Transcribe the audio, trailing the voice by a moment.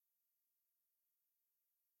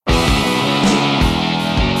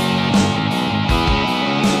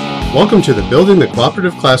Welcome to the Building the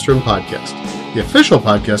Cooperative Classroom podcast, the official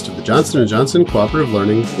podcast of the Johnson & Johnson Cooperative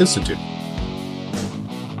Learning Institute.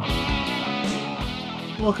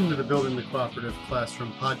 Welcome to the Building the Cooperative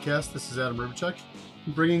Classroom podcast. This is Adam Rubachek,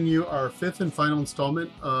 bringing you our fifth and final installment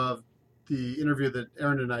of the interview that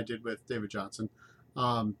Aaron and I did with David Johnson.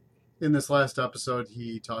 In this last episode,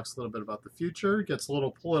 he talks a little bit about the future, gets a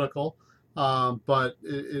little political, but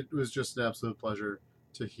it was just an absolute pleasure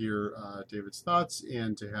to hear David's thoughts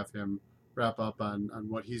and to have him wrap up on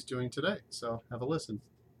what he's doing today. So have a listen.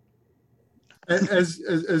 As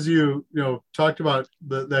you talked about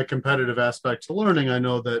that competitive aspect to learning, I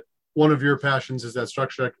know that one of your passions is that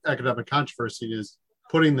structured academic controversy is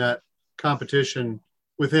putting that competition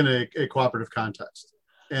within a cooperative context.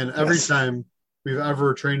 And every time we've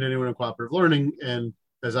ever trained anyone in cooperative learning, and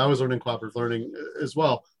as I was learning cooperative learning as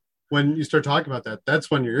well, when you start talking about that,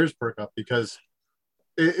 that's when your ears perk up, because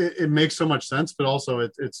it makes so much sense, but also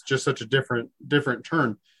it's just such a different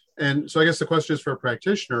turn. And so I guess the question is, for a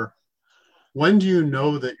practitioner, when do you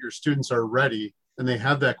know that your students are ready and you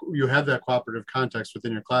have that cooperative context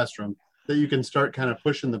within your classroom that you can start kind of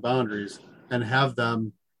pushing the boundaries and have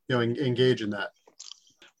them engage in that?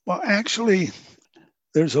 Well, actually,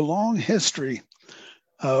 there's a long history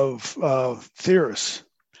of theorists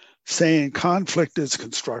saying conflict is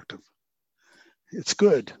constructive. It's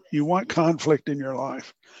good. You want conflict in your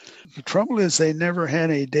life. The trouble is they never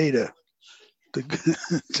had any data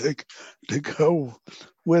to go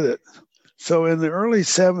with it. So in the early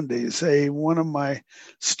 70s, one of my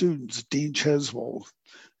students, Dean Cheswold,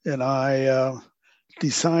 and I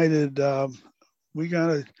decided we got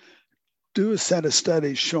to do a set of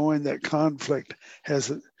studies showing that conflict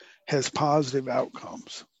has positive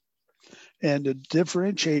outcomes, and to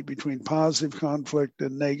differentiate between positive conflict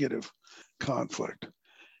and negative conflict.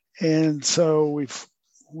 And so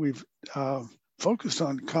we've focused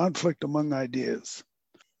on conflict among ideas.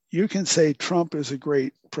 You can say Trump is a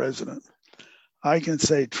great president. I can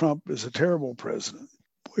say Trump is a terrible president.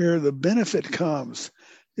 Where the benefit comes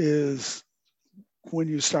is when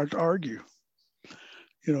you start to argue.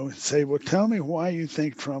 Say, well, tell me why you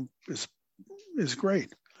think Trump is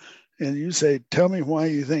great. And you say, tell me why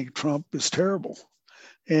you think Trump is terrible.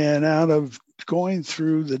 And out of going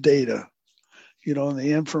through the data, and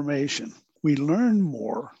the information, we learn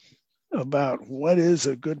more about what is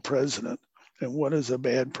a good president and what is a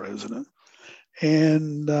bad president.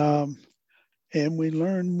 And we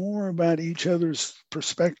learn more about each other's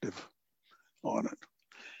perspective on it.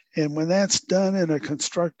 And when that's done in a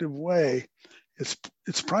constructive way, it's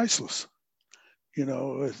priceless.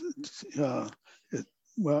 It's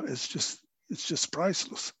just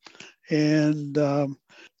priceless. And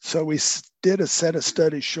so we did a set of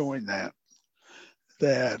studies showing that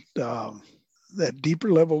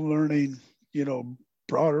deeper level learning,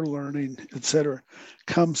 broader learning, et cetera,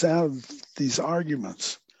 comes out of these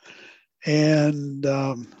arguments. And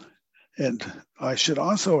I should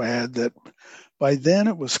also add that by then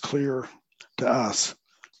it was clear to us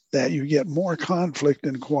that you get more conflict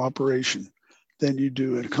in cooperation than you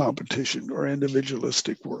do in competition or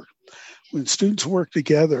individualistic work. When students work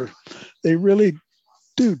together, they really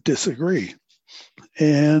do disagree.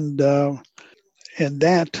 And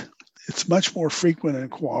that it's much more frequent in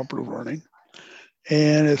cooperative learning,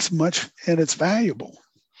 and it's valuable.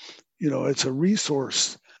 It's a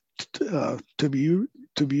resource to be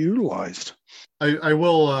utilized. I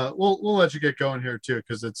will we'll let you get going here too,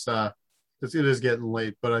 because it is getting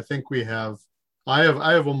late. But I think I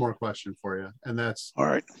have one more question for you, and that's all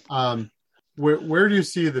right. Where do you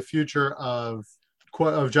see the future of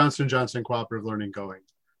Johnson & Johnson cooperative learning going?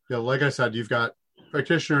 Like I said, you've got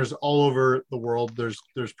practitioners all over the world.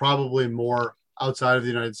 There's probably more outside of the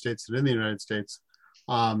United States than in the United States,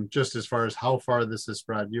 just as far as how far this has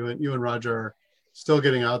spread. You and Roger are still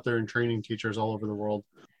getting out there and training teachers all over the world.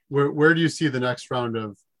 Where do you see the next round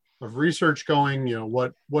of research going?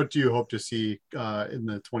 What do you hope to see in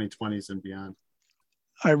the 2020s and beyond?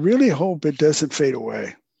 I really hope it doesn't fade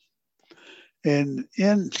away. And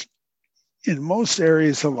in most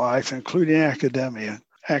areas of life, including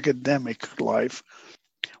academic life,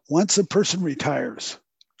 once a person retires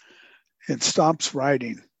and stops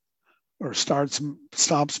writing or stops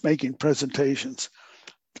making presentations,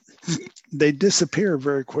 they disappear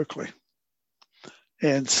very quickly.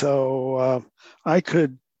 And so I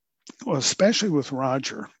could, especially with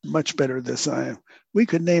Roger, much better than I am, we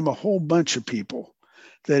could name a whole bunch of people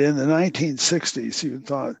that in the 1960s you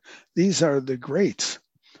thought, these are the greats.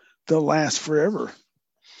 They'll last forever.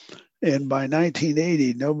 And by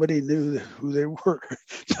 1980, nobody knew who they were.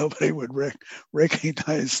 Nobody would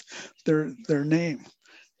recognize their name.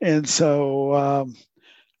 And so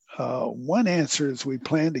One answer is we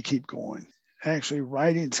plan to keep going. Actually,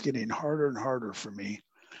 writing's getting harder and harder for me,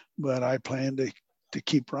 but I plan to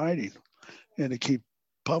keep writing and to keep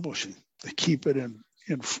publishing, to keep it in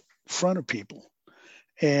front of people.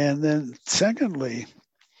 And then secondly,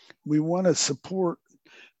 we want to support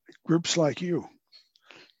groups like you.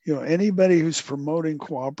 Anybody who's promoting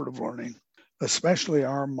cooperative learning, especially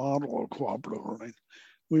our model of cooperative learning,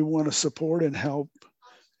 we want to support and help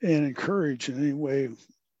and encourage in any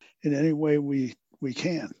way we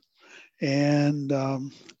can. And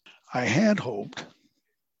I had hoped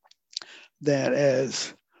that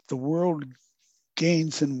as the world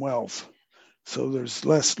gains in wealth, so there's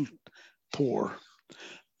less poor,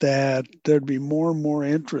 that there'd be more and more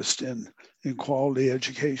interest in quality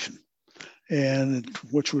education, and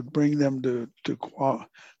which would bring them to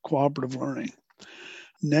cooperative learning.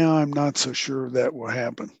 Now I'm not so sure that will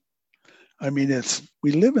happen. I mean,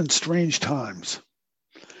 we live in strange times.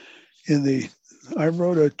 I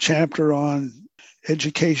wrote a chapter on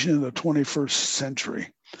education in the 21st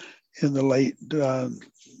century in the late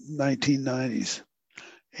 1990s,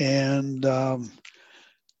 and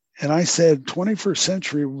I said 21st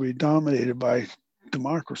century will be dominated by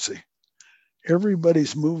democracy.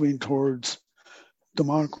 Everybody's moving towards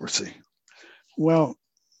democracy. Well,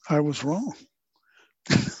 I was wrong.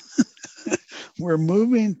 We're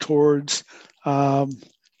moving towards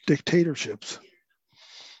dictatorships.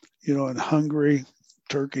 In Hungary,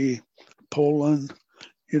 Turkey, Poland,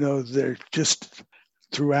 they're just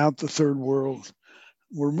throughout the third world.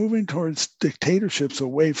 We're moving towards dictatorships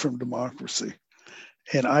away from democracy.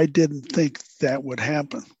 And I didn't think that would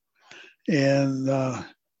happen. And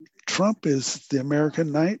Trump is the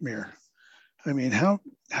American nightmare. I mean, how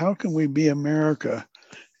can we be America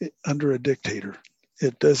under a dictator?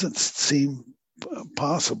 It doesn't seem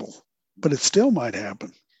possible, but it still might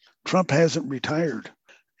happen. Trump hasn't retired,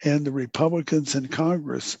 and the Republicans in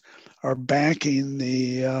Congress are backing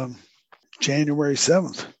the January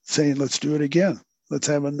 7th, saying, let's do it again. Let's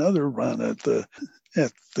have another run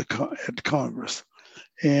at Congress.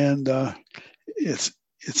 And it's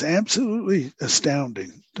absolutely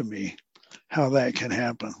astounding to me how that can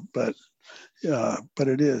happen, but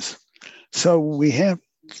it is. So we have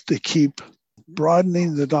to keep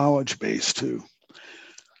broadening the knowledge base too.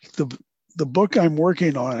 The book I'm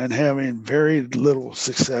working on and having very little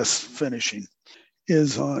success finishing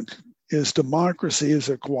is democracy as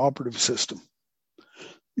a cooperative system.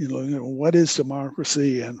 What is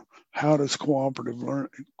democracy, and how does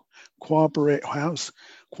how's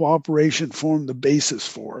cooperation form the basis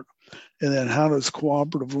for it? And then how does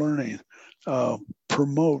cooperative learning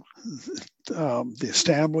promote the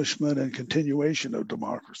establishment and continuation of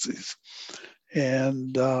democracies?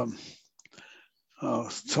 And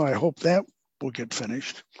so I hope that will get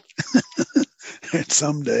finished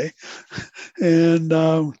someday, and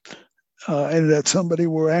that somebody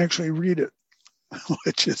will actually read it,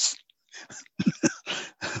 which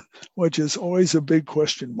is always a big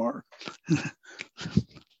question mark.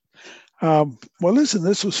 Well, listen,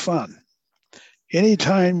 this was fun.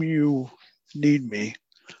 Anytime you need me,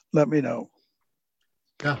 let me know.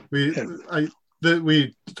 Yeah, we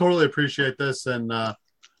totally appreciate this, and our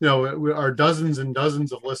dozens and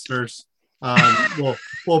dozens of listeners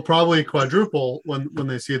will probably quadruple when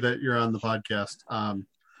they see that you're on the podcast.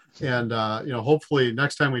 And hopefully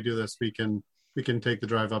next time we do this, we can take the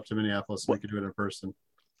drive up to Minneapolis and we can do it in person.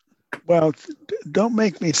 Well, don't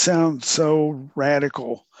make me sound so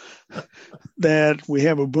radical that we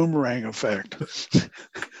have a boomerang effect.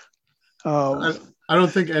 I don't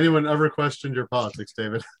think anyone ever questioned your politics,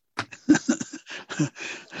 David.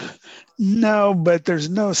 No, but there's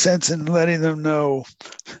no sense in letting them know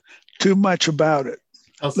too much about it.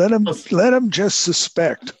 Let them just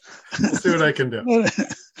suspect. I'll see what I can do.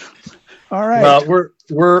 All right. Well,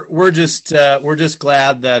 we're just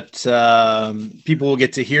glad that people will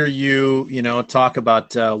get to hear you, talk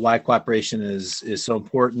about why cooperation is so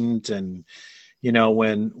important. And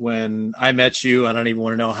when I met you, I don't even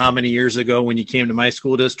want to know how many years ago when you came to my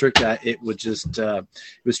school district, it was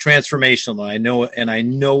transformational. I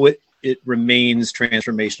know it remains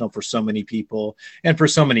transformational for so many people and for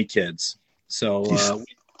so many kids. So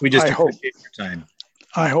we just appreciate your time.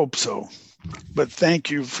 I hope so. But thank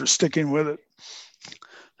you for sticking with it.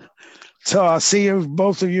 So I'll see you,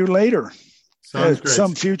 both of you, later. Sounds at great.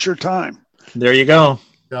 Some future time. There you go.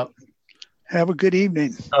 Yep. Have a good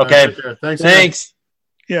evening. Okay. Right, Thanks.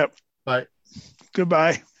 Yep. Bye.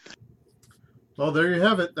 Goodbye. Well, there you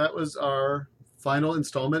have it. That was our final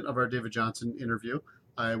installment of our David Johnson interview.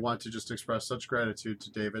 I want to just express such gratitude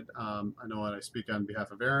to David. I know I speak on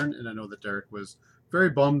behalf of Aaron, and I know that Derek was very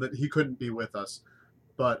bummed that he couldn't be with us.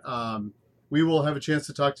 But we will have a chance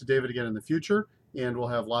to talk to David again in the future, and we'll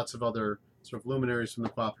have lots of other sort of luminaries from the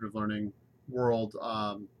cooperative learning world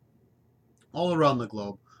all around the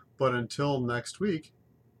globe. But until next week,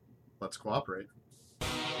 let's cooperate.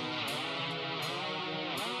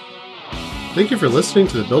 Thank you for listening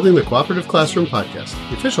to the Building the Cooperative Classroom podcast,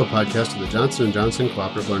 the official podcast of the Johnson & Johnson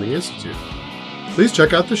Cooperative Learning Institute. Please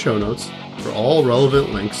check out the show notes for all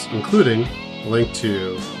relevant links, including a link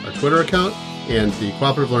to our Twitter account and the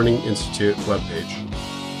Cooperative Learning Institute webpage.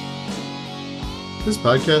 This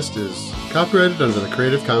podcast is copyrighted under the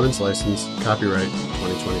Creative Commons license, copyright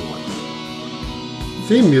 2021.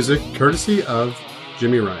 Theme music courtesy of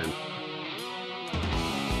Jimmy Ryan.